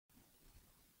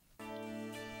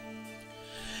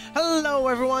Hello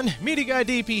everyone, Meaty Guy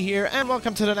DP here, and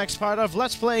welcome to the next part of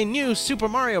Let's Play New Super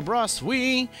Mario Bros.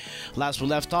 Wii. Last we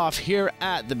left off here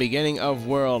at the beginning of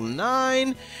World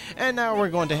 9, and now we're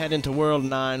going to head into World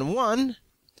 9-1.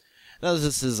 Now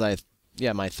this is,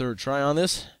 my third try on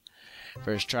this.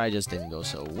 First try just didn't go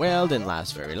so well, didn't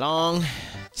last very long.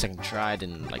 Second try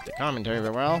didn't like the commentary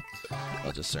very well.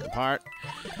 Well, just a certain part.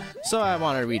 So I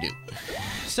wanted to redo.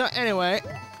 So anyway,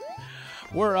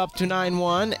 we're up to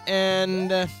 9-1,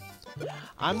 and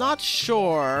I'm not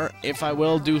sure if I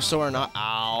will do so or not.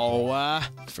 Ow!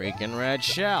 Freaking red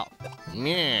shell.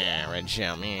 Yeah, red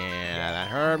shell. Yeah, that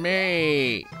hurt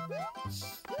me.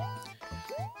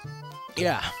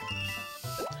 Yeah.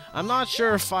 I'm not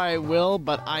sure if I will,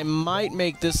 but I might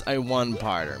make this a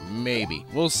one-parter. Maybe.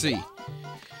 We'll see.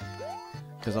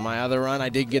 Because on my other run, I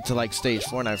did get to, like, stage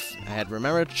 4, and I had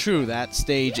remembered true, that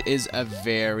stage is a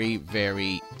very,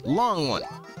 very long one.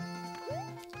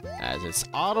 As it's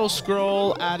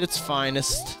auto-scroll at its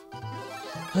finest.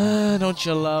 Don't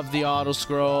you love the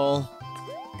auto-scroll?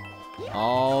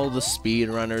 All the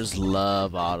speedrunners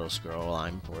love auto-scroll,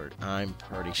 I'm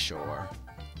pretty sure.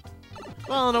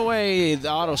 Well, in a way, the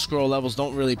auto-scroll levels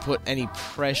don't really put any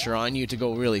pressure on you to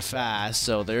go really fast,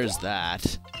 so there's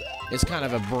that. It's kind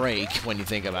of a break when you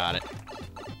think about it.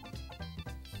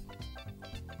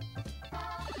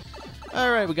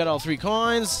 Alright, we got all 3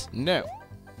 coins. No.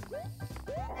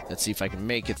 Let's see if I can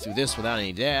make it through this without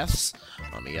any deaths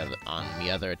on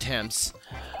the other attempts.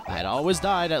 I had always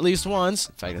died at least once.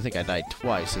 In fact, I think I died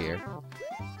twice here.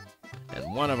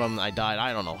 And one of them I died,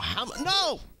 I don't know how much.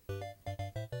 No!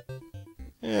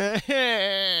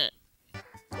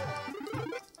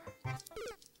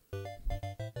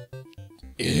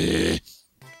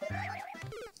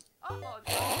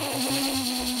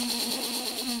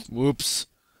 Whoops.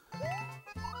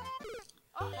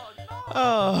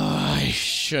 Oh, I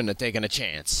shouldn't have taken a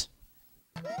chance.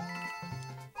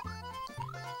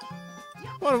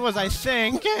 What was I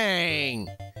thinking?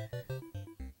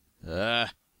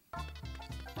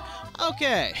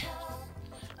 Okay.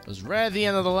 It was right at the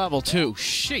end of the level, too.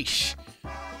 Sheesh.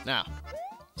 Now,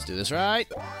 let's do this right.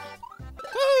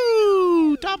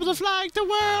 Woo! Top of the flag to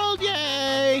world!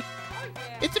 Yay!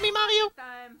 It's me, Mario!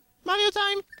 Mario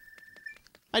time!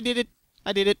 I did it!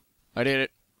 I did it! I did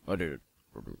it! I did it!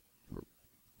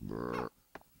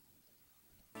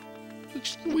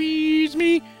 Squeeze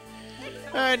me!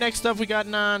 Alright, next up we got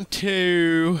Nan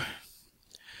 2.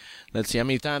 Let's see how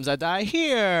many times I die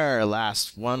here.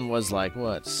 Last one was like,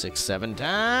 what, 6-7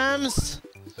 times?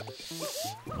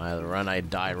 My other run, I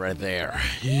died right there.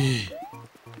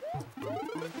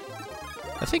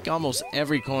 I think almost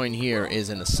every coin here is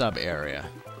in the sub area.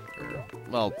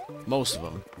 Well, most of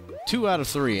them. 2 out of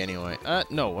 3 anyway.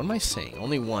 No, what am I saying?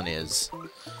 Only one is.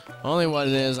 Only one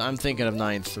is. I'm thinking of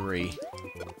 9-3.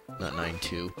 Not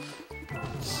 9-2.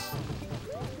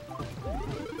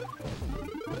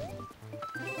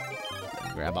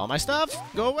 Grab all my stuff.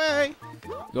 Go away.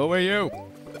 Go away, you.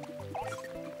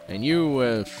 And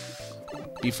you,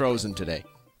 be frozen today.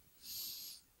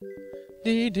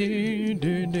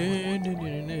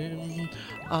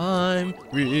 I'm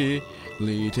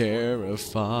really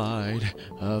terrified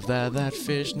of that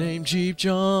fish named Jeep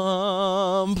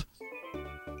Jump.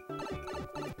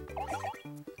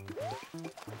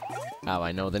 How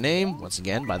I know the name? Once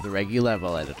again, by the regular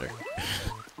level editor.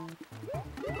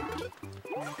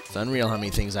 It's unreal how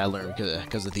many things I learned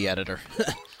because of the editor.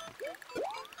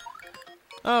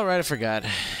 Alright, I forgot.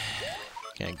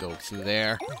 Can't go through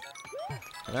there.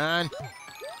 Come on.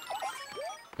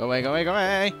 Go away, go away, go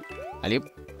away. Alley-oop.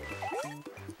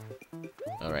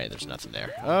 Alright, there's nothing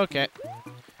there. Okay.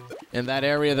 In that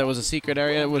area, there was a secret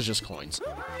area. It was just coins.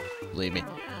 Believe me.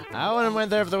 I wouldn't have went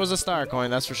there if there was a star coin,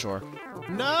 that's for sure.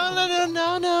 No, no, no,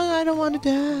 no, no, I don't want to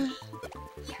die.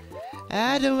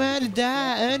 I don't want to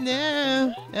die. Oh,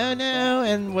 no. Oh, no.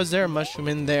 And was there a mushroom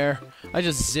in there? I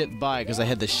just zipped by because I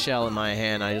had the shell in my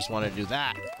hand. I just wanted to do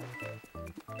that.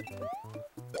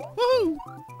 Woohoo!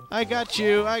 I got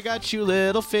you,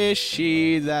 little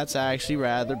fishy. That's actually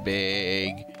rather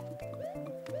big.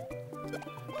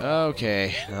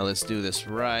 Okay, now let's do this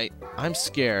right. I'm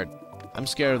scared. I'm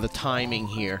scared of the timing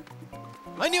here.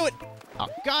 I knew it! Oh,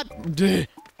 God!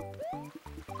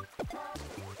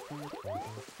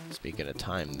 Speaking of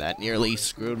time, that nearly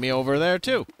screwed me over there,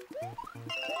 too.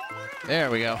 There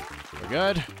we go. We're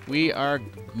good. We are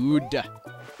good.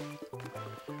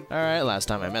 Alright, last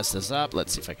time I messed this up.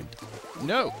 Let's see if I can...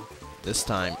 No! This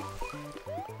time...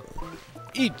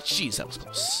 Jeez, that was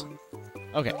close.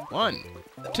 Okay, 1,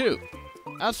 2,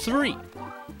 a 3,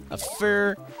 a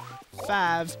 4,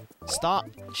 5. Stop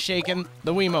shaking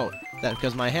the Wiimote. That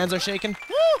because my hands are shaking?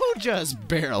 Woohoo! Just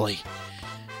barely.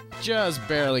 Just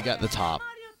barely got the top.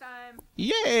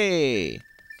 Yay!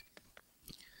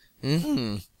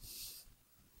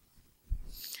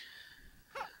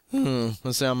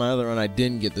 Let's say on my other run I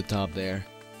didn't get the top there.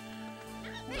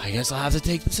 I guess I'll have to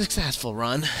take the successful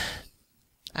run.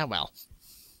 Ah, well.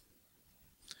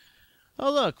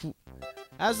 Oh, look.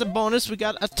 As a bonus, we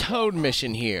got a Toad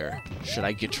mission here. Should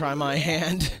I try my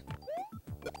hand?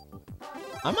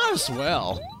 I might as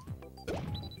well.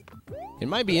 It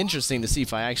might be interesting to see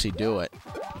if I actually do it.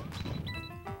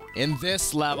 In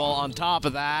this level, on top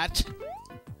of that.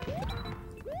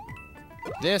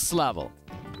 This level.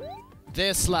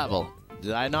 This level.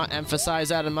 Did I not emphasize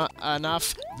that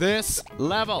enough? This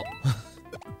level.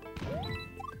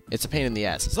 It's a pain in the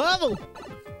ass. This level!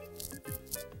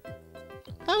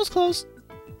 That was close.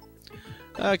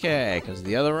 Okay, because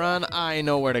the other run, I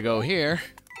know where to go here.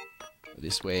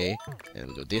 This way, and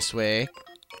we go this way,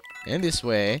 and this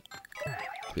way.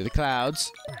 Clear the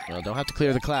clouds. Well, don't have to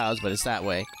clear the clouds, but it's that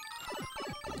way.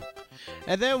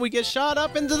 And then we get shot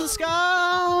up into the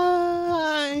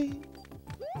sky!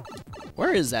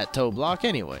 Where is that Toad block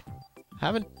anyway?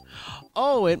 Haven't...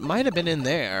 Oh, it might have been in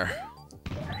there.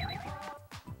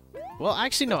 Well,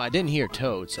 actually, no, I didn't hear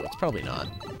Toad, so it's probably not.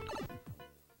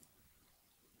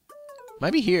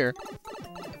 Might be here.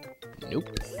 Nope.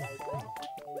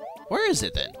 Where is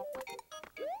it then?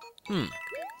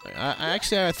 I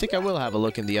think I will have a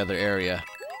look in the other area.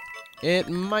 It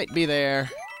might be there.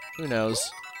 Who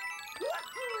knows?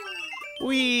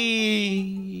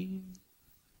 Whee!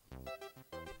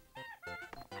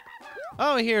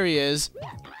 Oh, here he is.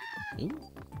 Ooh, did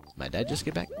my dad just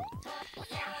get back?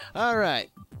 Alright.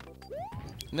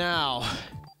 Now,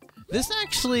 this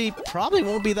actually probably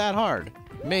won't be that hard.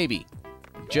 Maybe.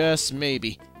 Just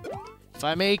maybe. If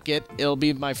I make it, it'll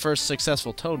be my first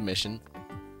successful Toad mission.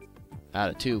 Out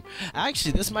of 2.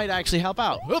 Actually, this might actually help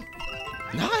out. Whoop!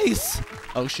 Nice!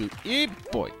 Oh, shoot.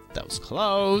 Boy, that was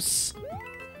close.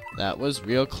 That was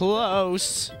real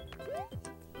close.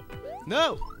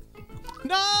 No!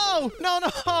 No! No, no!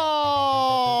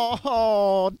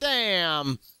 Oh,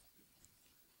 damn!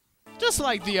 Just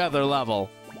like the other level.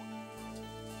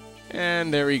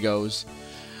 And there he goes.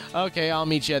 Okay, I'll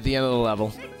meet you at the end of the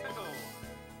level.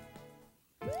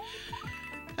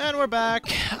 And we're back.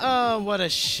 Oh, what a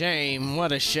shame.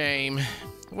 What a shame.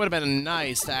 Would have been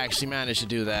nice to actually manage to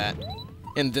do that.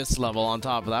 In this level on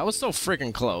top of that. I was so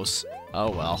freaking close.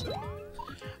 Oh, well.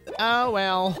 Oh,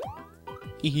 well.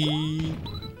 Hee.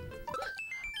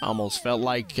 Almost felt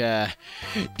like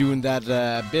doing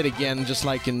that bit again, just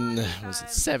like in, was it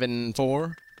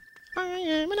 7-4? I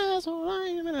am an asshole,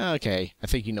 I am an... Okay, I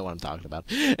think you know what I'm talking about.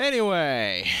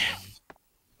 Anyway.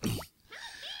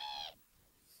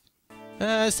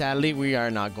 Sadly, we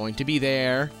are not going to be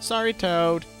there. Sorry,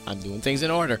 Toad. I'm doing things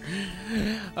in order.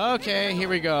 Okay, here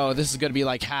we go. This is going to be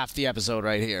like half the episode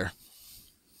right here.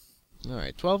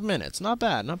 Alright, 12 minutes. Not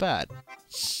bad, not bad.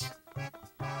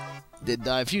 Did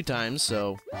die a few times,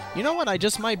 so... You know what? I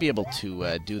just might be able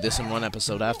to do this in one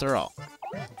episode after all.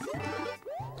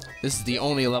 This is the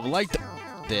only level like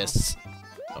this.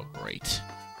 Oh, great.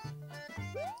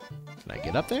 Can I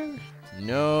get up there?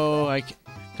 No, I can't.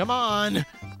 Come on!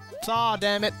 Thaw,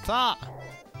 damn it! Thaw!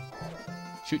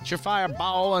 Shoot your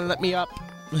fireball and let me up.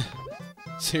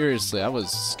 Seriously, I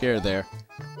was scared there.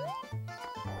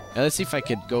 Now, let's see if I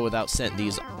could go without setting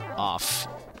these off.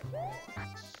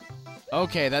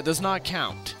 Okay, that does not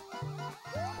count.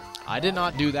 I did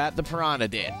not do that, the piranha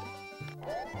did.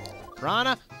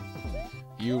 Piranha,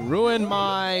 you ruined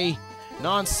my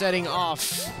non-setting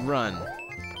off run.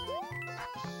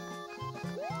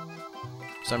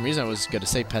 For some reason I was gonna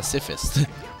say pacifist.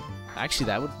 Actually,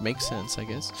 that would make sense, I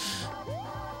guess.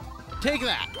 Take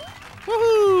that!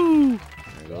 Woohoo!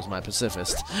 There goes my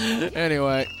pacifist.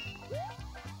 Anyway.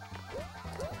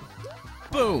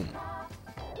 Boom!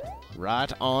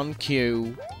 Right on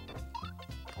cue.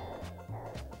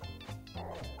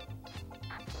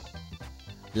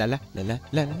 La la la la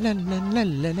la la la la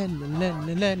la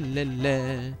la la la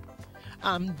la.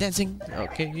 I'm dancing.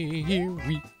 Okay, here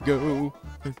we go.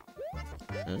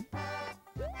 Huh?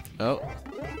 Oh.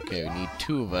 Okay, we need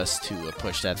 2 of us to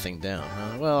push that thing down.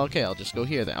 Well, okay, I'll just go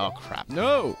here then. Oh crap!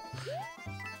 No.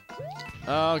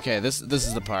 Okay, this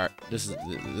is the part. This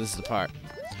is the part.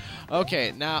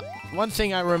 Okay, now, one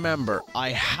thing I remember. I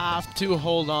have to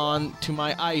hold on to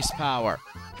my ice power.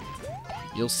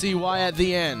 You'll see why at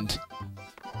the end.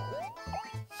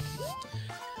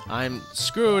 I'm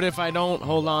screwed if I don't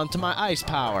hold on to my ice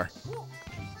power.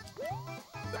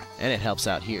 And it helps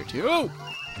out here, too. Of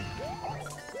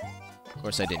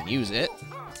course, I didn't use it.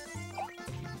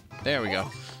 There we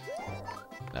go.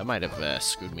 That might have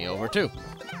screwed me over, too.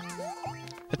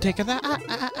 Take that,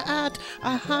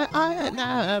 I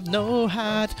have no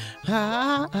hat.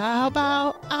 How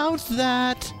about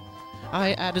that?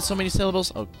 I added so many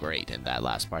syllables. Oh, great, and that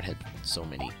last part had so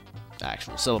many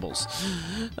actual syllables.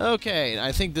 Okay,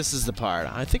 I think this is the part.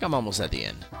 I think I'm almost at the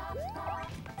end.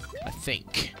 I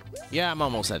think. Yeah, I'm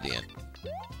almost at the end.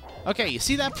 Okay, you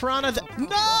see that piranha?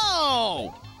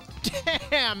 No!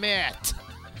 Damn it!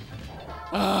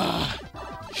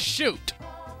 Shoot!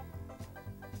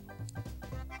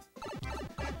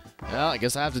 Well, I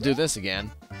guess I have to do this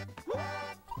again.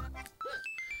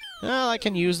 Well, I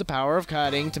can use the power of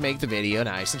cutting to make the video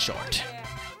nice and short.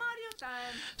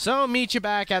 So, meet you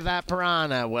back at that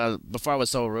piranha. Well, before I was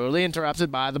so rudely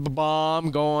interrupted by the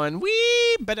bomb going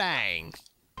wee badang.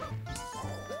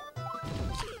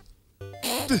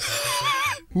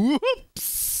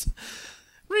 Whoops!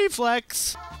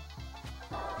 Reflex.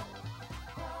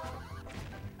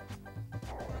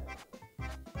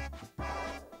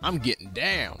 I'm getting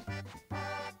down.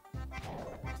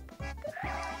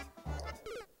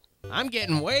 I'm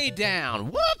getting way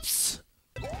down. Whoops!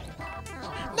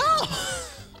 No!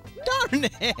 Darn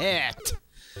it!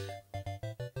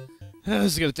 This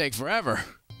is gonna take forever.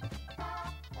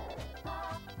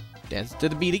 Dance to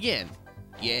the beat again.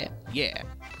 Yeah, yeah.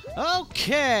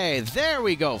 Okay, there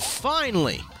we go,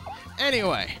 finally.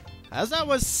 Anyway, as I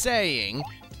was saying,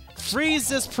 freeze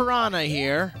this piranha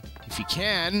here, if you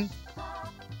can.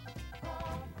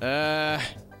 Are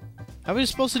we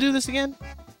supposed to do this again?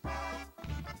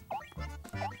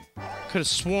 Could have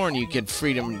sworn you could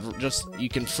freeze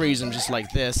him just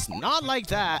like this. Not like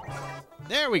that.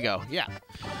 There we go, yeah.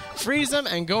 Freeze him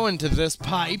and go into this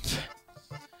pipe.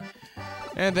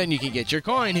 And then you can get your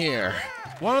coin here.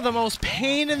 One of the most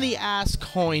pain-in-the-ass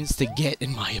coins to get,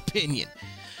 in my opinion.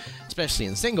 Especially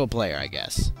in single player, I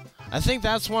guess. I think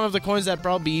that's one of the coins that'd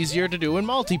probably be easier to do in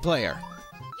multiplayer.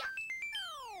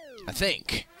 I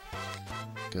think.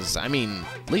 Because, I mean,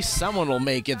 at least someone will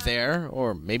make it there,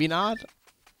 or maybe not.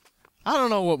 I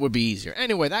don't know what would be easier.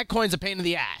 Anyway, that coin's a pain in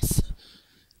the ass.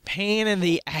 Pain in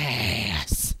the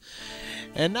ass.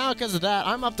 And now, because of that,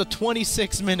 I'm up to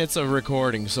 26 minutes of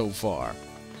recording so far.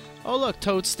 Oh, look,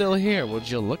 Toad's still here.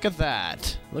 Would you look at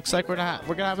that? Looks like we're gonna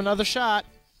have another shot.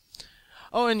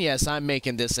 Oh, and yes, I'm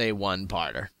making this a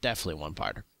one-parter. Definitely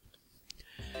one-parter.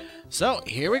 So,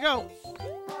 here we go.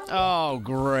 Oh,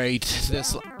 great.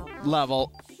 This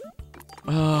level.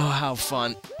 Oh, how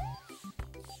fun.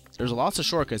 There's lots of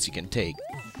shortcuts you can take.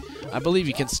 I believe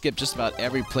you can skip just about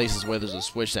every places where there's a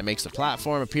switch that makes the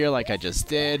platform appear like I just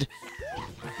did.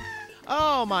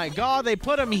 Oh my god, they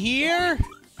put him here?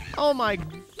 Oh my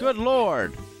good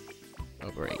lord.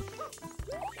 Oh, great.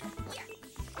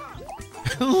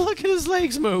 Look at his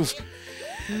legs move.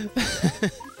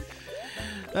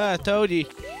 Toad,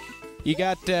 you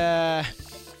got,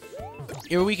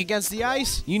 you're weak against the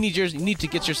ice? You need to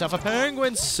get yourself a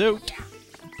penguin suit.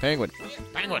 Penguin.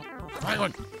 Penguin.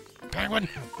 Penguin. Penguin.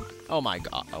 Oh my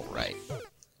god. Oh, right.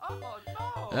 Oh,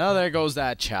 no. Well, there goes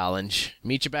that challenge.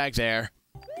 Meet you back there.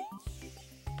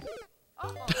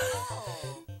 Oh, no.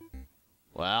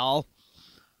 Well.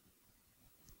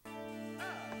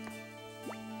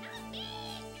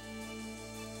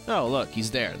 Oh, look, he's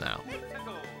there now.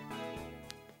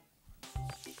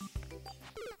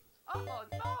 Oh,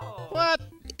 no. What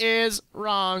is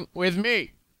wrong with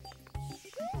me?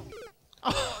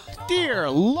 Oh,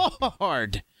 dear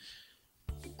Lord!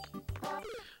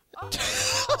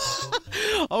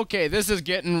 Okay, this is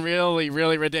getting really,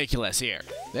 really ridiculous here.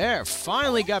 There,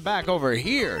 finally got back over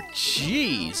here.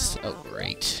 Jeez. Oh,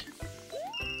 great.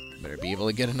 Better be able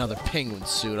to get another penguin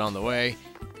suit on the way.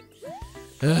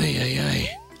 Ay, ay,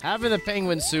 ay. Having the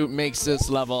penguin suit makes this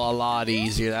level a lot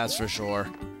easier, that's for sure.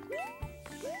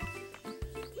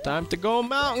 Time to go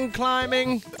mountain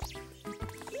climbing.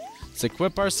 Let's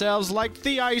equip ourselves like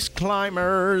the ice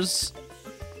climbers.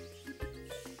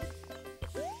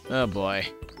 Oh boy,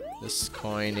 this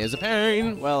coin is a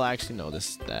pain. Well, actually, no,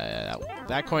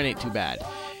 that coin ain't too bad.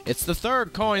 It's the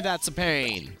third coin that's a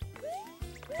pain.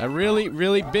 A really,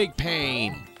 really big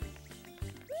pain.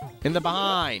 In the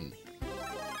behind.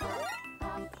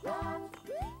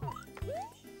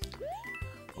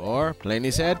 Or,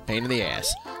 plainly said, pain in the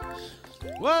ass.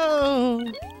 Whoa!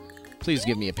 Please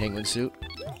give me a penguin suit.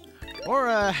 Or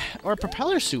a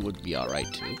propeller suit would be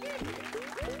alright, too.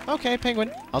 Okay,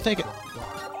 penguin. I'll take it.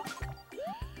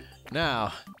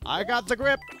 Now, I got the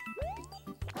grip.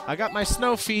 I got my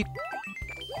snow feet.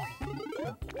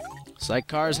 It's like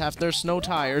cars have their snow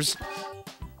tires.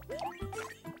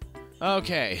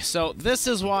 Okay, so this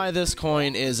is why this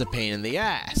coin is a pain in the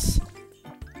ass.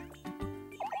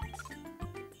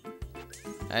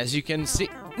 As you can see...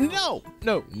 No!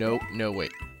 No, no, no,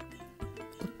 wait.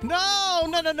 No!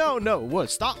 No, no, no, no! What?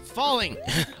 Stop falling!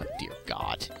 Oh, dear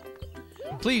God.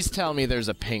 Please tell me there's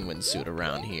a penguin suit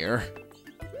around here.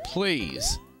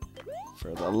 Please.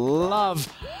 For the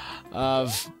love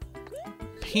of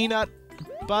peanut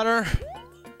butter.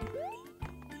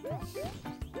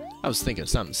 I was thinking of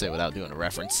something to say without doing a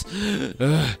reference.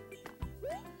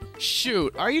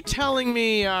 Shoot, are you telling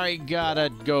me I gotta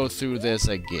go through this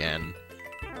again?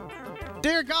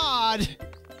 Dear God!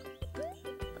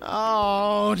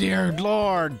 Oh, dear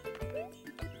Lord.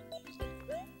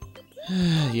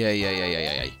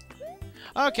 Yeah.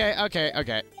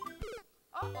 Okay.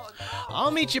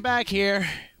 I'll meet you back here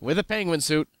with a penguin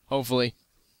suit, hopefully.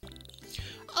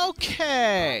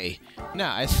 Okay.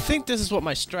 Now, I think this is what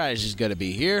my strategy is gonna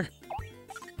be here.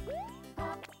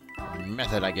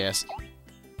 Method, I guess.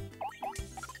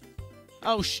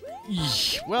 Oh,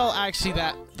 well, actually,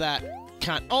 that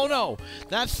can't... Oh, no!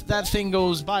 That thing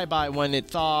goes bye-bye when it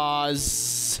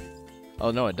thaws. Oh,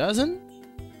 no, it doesn't?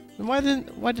 Then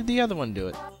why did the other one do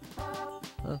it?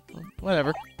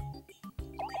 Whatever.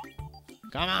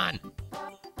 Come on!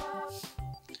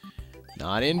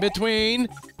 Not in between.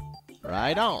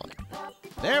 Right on.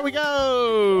 There we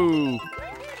go!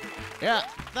 Yeah,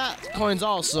 that coin's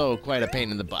also quite a pain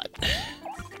in the butt.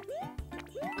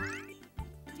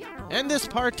 And this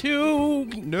part too.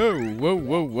 No, whoa.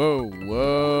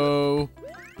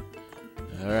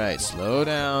 Alright, slow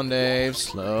down, Dave.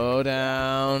 Slow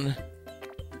down.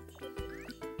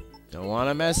 Don't want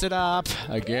to mess it up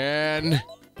again.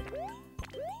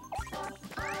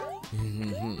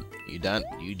 You done?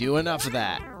 You do enough of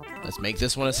that. Let's make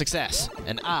this one a success.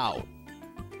 And ow.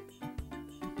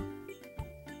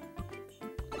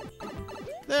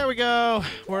 There we go.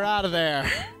 We're out of there.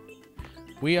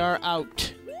 We are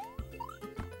out.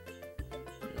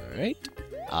 Alright.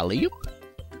 Alley-oop.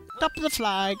 Top of the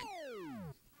flag.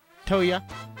 Toya.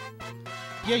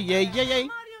 Yay. Mario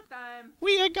time.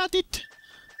 We got it.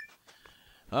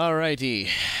 Alrighty.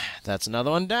 That's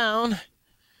another one down.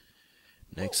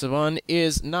 Next one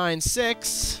is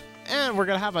 9-6. And we're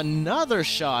gonna have another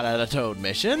shot at a Toad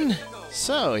mission.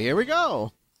 So, here we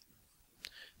go.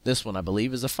 This one, I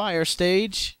believe, is a fire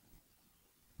stage.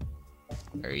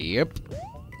 Yep.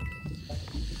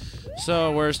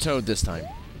 So, where's Toad this time?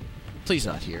 Please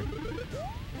not here.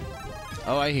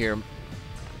 Oh, I hear him.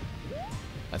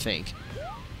 I think.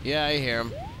 Yeah, I hear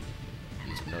him.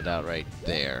 He's no doubt right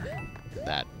there.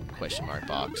 That question mark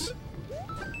box.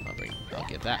 I'll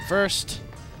get that first.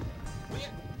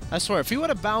 I swear, if he would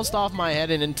have bounced off my head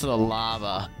and into the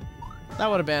lava, that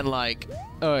would have been like,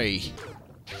 oi.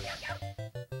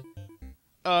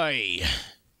 Oi.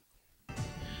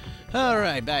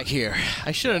 Alright, back here.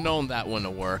 I should have known that wouldn't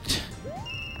have worked.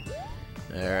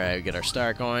 Alright, we get our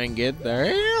star coin. Get the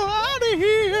hell out of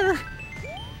here!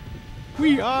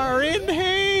 We are in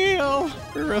hell!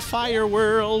 We're a fire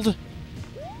world.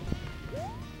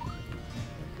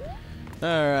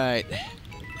 Alright.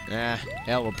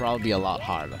 Hell will probably be a lot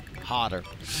harder.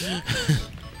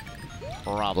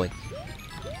 Probably.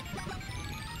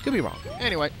 Could be wrong.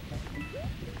 Anyway.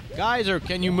 Geyser,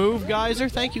 can you move, Geyser?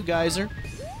 Thank you, Geyser.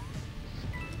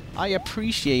 I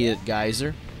appreciate it,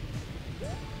 Geyser.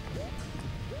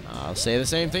 I'll say the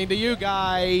same thing to you,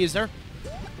 Geyser.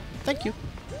 Thank you.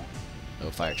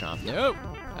 Oh, fire chomp. No!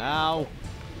 Ow.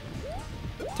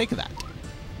 Take that.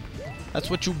 That's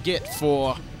what you get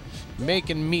for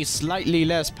making me slightly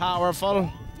less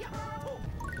powerful.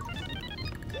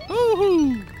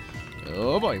 Woohoo!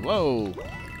 Oh boy, whoa.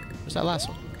 Where's that last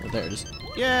one? Oh, there it is.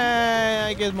 Yay!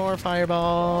 I get more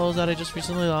fireballs that I just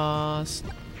recently lost.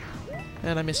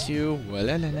 And I miss you.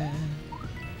 Wa-la-la-la.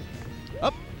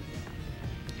 Up!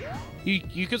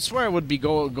 You could swear it would be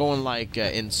going like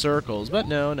in circles, but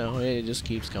no, it just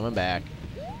keeps coming back.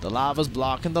 The lava's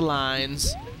blocking the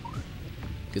lines.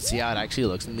 You can see how it actually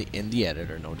looks in the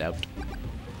editor, no doubt.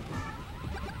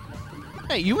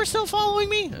 Hey, you were still following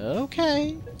me?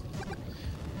 Okay.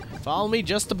 Follow me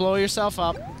just to blow yourself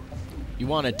up. You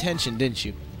wanted attention, didn't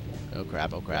you? Oh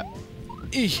crap, oh crap.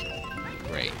 Eesh.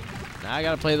 Great. Now I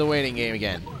gotta play the waiting game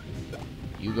again.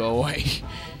 You go away.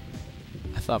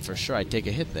 I thought for sure I'd take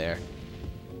a hit there.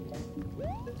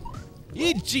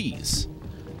 Jeez.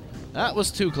 That was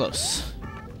too close.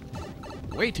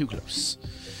 Way too close.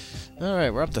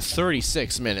 Alright, we're up to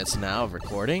 36 minutes now of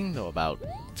recording, though about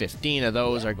 15 of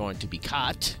those are going to be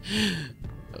cut.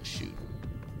 Oh, shoot.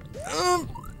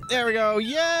 There we go.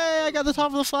 Yay! I got the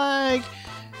top of the flag.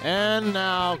 And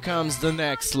now comes the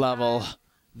next level.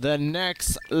 The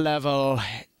next level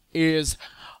is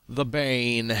the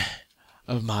bane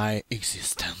of my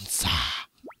existence.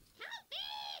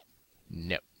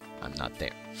 No, I'm not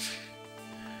there.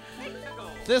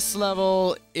 This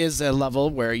level is a level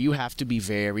where you have to be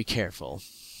very careful.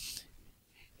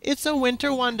 It's a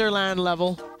Winter Wonderland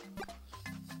level.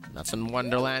 Nothing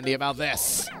Wonderlandy about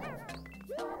this.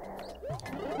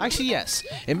 Actually, yes.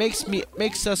 It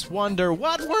makes us wonder,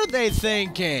 what were they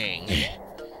thinking?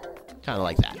 Kind of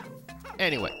like that.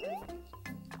 Anyway.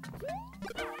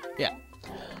 Yeah.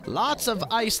 Lots of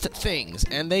iced things,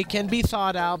 and they can be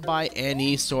thought out by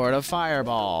any sort of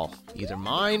fireball. Either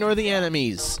mine or the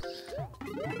enemy's.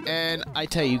 And I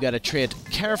tell you gotta tread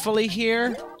carefully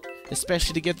here.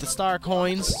 Especially to get the star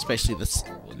coins. Especially the...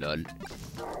 Lol.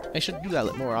 I should do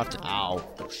that more often. Ow.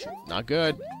 Oh, shit. Not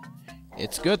good.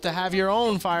 It's good to have your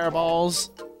own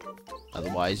fireballs.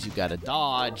 Otherwise, you gotta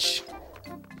dodge.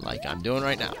 Like I'm doing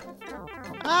right now.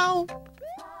 Ow!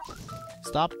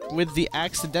 Stop with the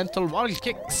accidental wall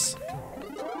kicks.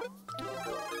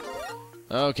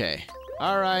 Okay.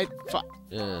 Alright.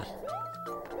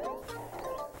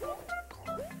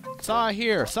 Thaw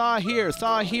here, thaw here,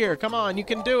 thaw here. Come on, you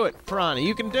can do it, Piranha.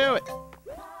 You can do it.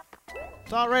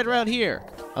 Thaw right around here.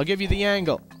 I'll give you the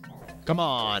angle. Come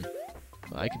on.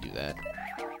 I can do that.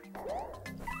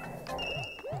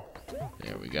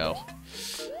 There we go.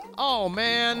 Oh,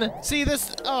 man. See,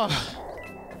 this... Oh.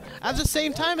 At the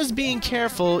same time as being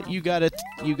careful, you gotta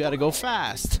go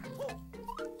fast.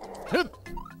 Hup.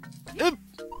 Hup.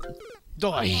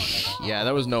 Yeah,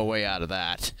 there was no way out of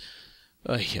that.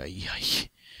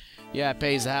 Yeah, it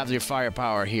pays to have your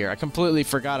firepower here. I completely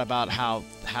forgot about how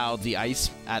the ice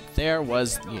at there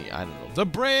was, I don't know, the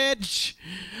bridge!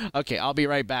 Okay, I'll be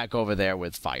right back over there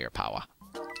with firepower.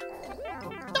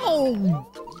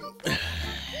 No!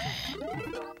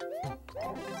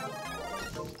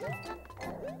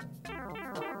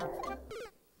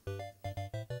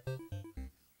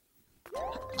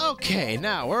 Okay,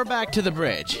 now we're back to the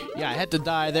bridge. Yeah, I had to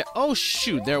die there. Oh,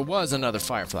 shoot, there was another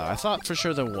fireflower. I thought for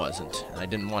sure there wasn't. I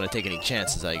didn't want to take any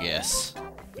chances, I guess.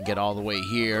 Get all the way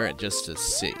here and just to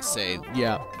say,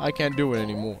 yeah, I can't do it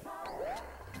anymore.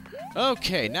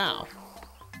 Okay, now.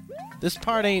 This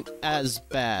part ain't as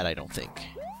bad, I don't think.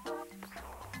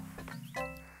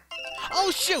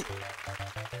 Oh, shoot!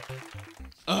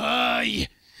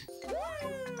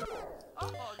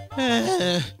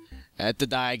 Had to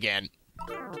die again.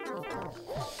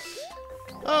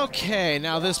 Okay,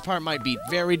 now this part might be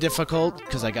very difficult,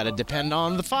 because I gotta depend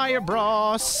on the fire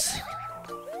bros.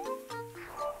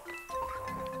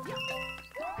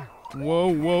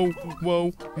 Whoa, whoa, whoa,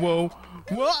 whoa, whoa,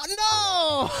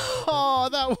 no! Oh,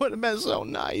 that would have been so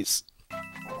nice.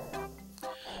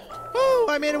 Woo,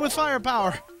 I made it with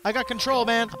firepower. I got control,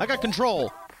 man. I got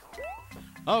control.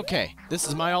 Okay, this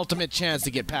is my ultimate chance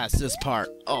to get past this part.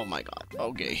 Oh my god,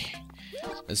 okay.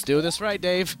 Let's do this right,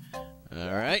 Dave.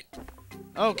 Alright.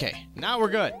 Okay, now we're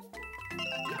good.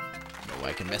 No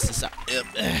way I can mess this up.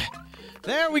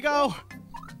 There we go!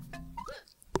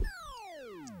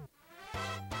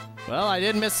 Well, I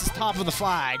did miss the top of the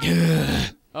flag.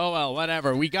 Oh well,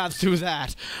 whatever. We got through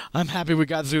that. I'm happy we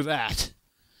got through that.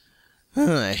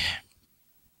 In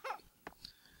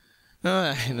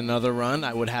another run,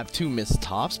 I would have 2 missed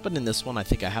tops, but in this one, I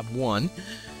think I have 1.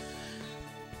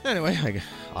 Anyway,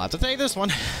 I'll have to take this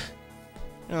one.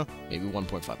 Oh, maybe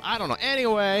 1.5. I don't know.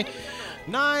 Anyway,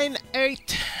 9,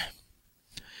 8.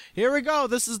 Here we go.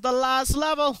 This is the last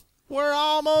level. We're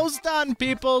almost done,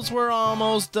 peoples. We're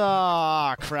almost done.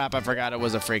 Oh, crap. I forgot it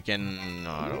was a freaking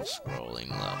auto-scrolling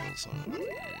level. So...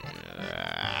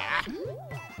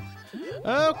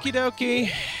 Okie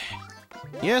dokie.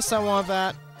 Yes, I want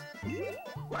that.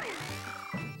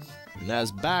 And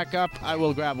as backup, I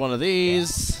will grab one of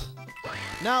these.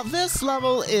 Now, this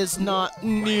level is not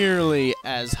nearly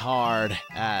as hard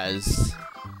as,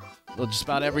 well, just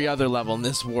about every other level in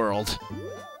this world.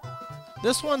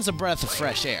 This one's a breath of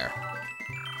fresh air.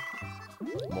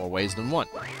 More ways than one.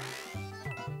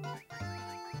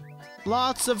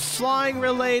 Lots of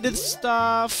flying-related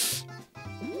stuff.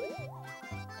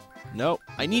 Nope.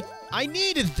 I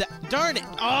needed that. Darn it.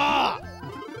 Ah!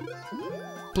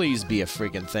 Please be a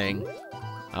freaking thing.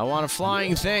 I want a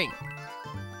flying thing.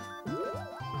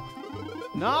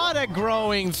 Not a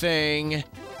growing thing.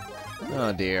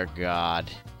 Oh, dear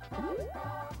God.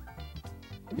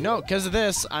 No, because of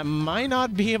this, I might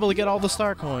not be able to get all the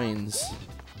star coins.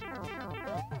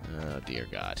 Oh, dear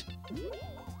God.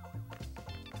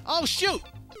 Oh, shoot!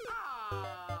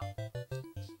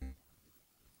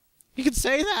 You can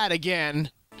say that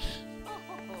again.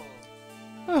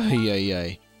 Ay, ay,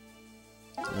 ay.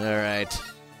 Alright.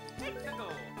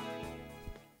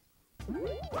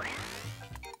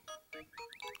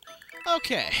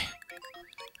 Okay.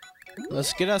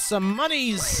 Let's get us some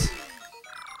monies.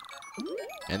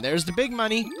 And there's the big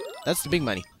money. That's the big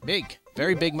money. Big.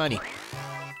 Very big money.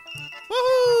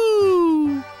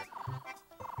 Woohoo!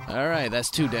 Alright, that's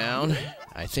 2 down.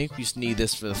 I think we need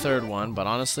this for the 3rd one, but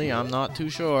honestly, I'm not too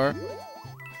sure.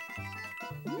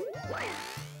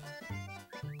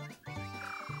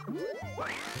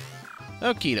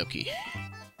 Okie dokie.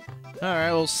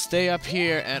 Alright, we'll stay up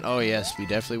here, and oh yes, we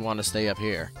definitely want to stay up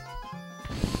here.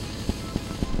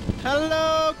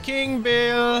 Hello, King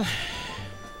Bill!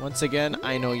 Once again,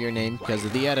 I know your name because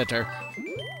of the editor.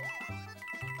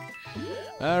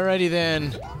 Alrighty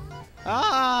then.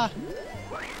 Ah!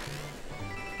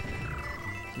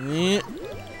 Yeah.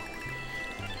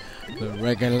 The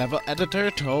regular level editor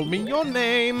told me your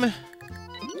name.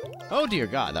 Oh dear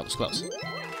God, that was close.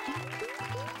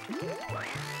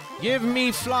 Give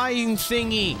me flying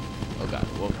thingy. Oh God.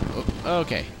 Whoa, whoa.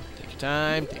 Okay. Take your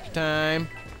time. Take your time.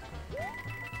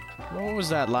 What was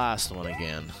that last one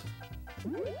again?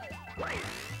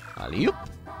 Alley-oop.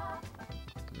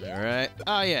 Alright.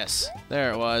 Ah, yes.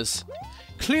 There it was.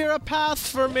 Clear a path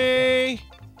for me!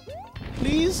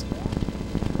 Please?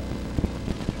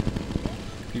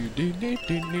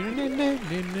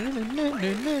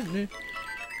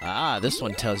 Ah, this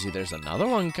one tells you there's another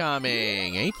one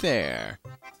coming, ain't there?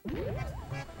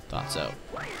 Thought so.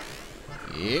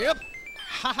 Yep.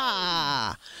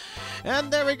 Haha!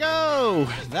 And there we go!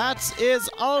 That is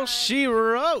all she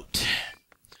wrote!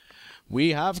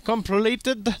 We have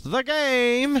completed the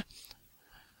game!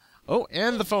 Oh,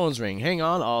 and the phone's ring. Hang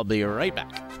on, I'll be right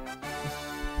back.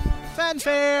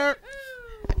 Fanfare!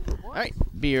 Alright,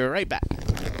 be right back.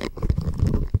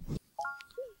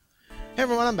 Hey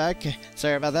everyone, I'm back.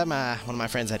 Sorry about that, one of my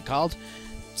friends had called.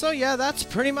 So yeah, that's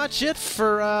pretty much it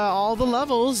for all the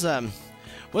levels.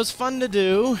 Was fun to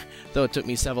do, though it took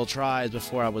me several tries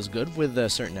before I was good with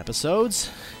certain episodes.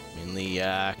 Mainly,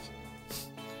 oh,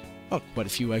 quite a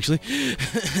few actually.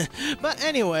 But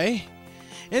anyway,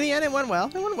 in the end it went well.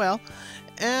 It went well,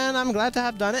 and I'm glad to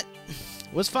have done it.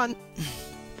 It was fun.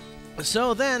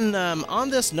 So then, on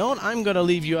this note, I'm gonna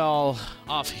leave you all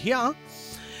off here.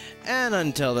 And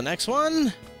until the next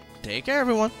one, take care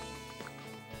everyone.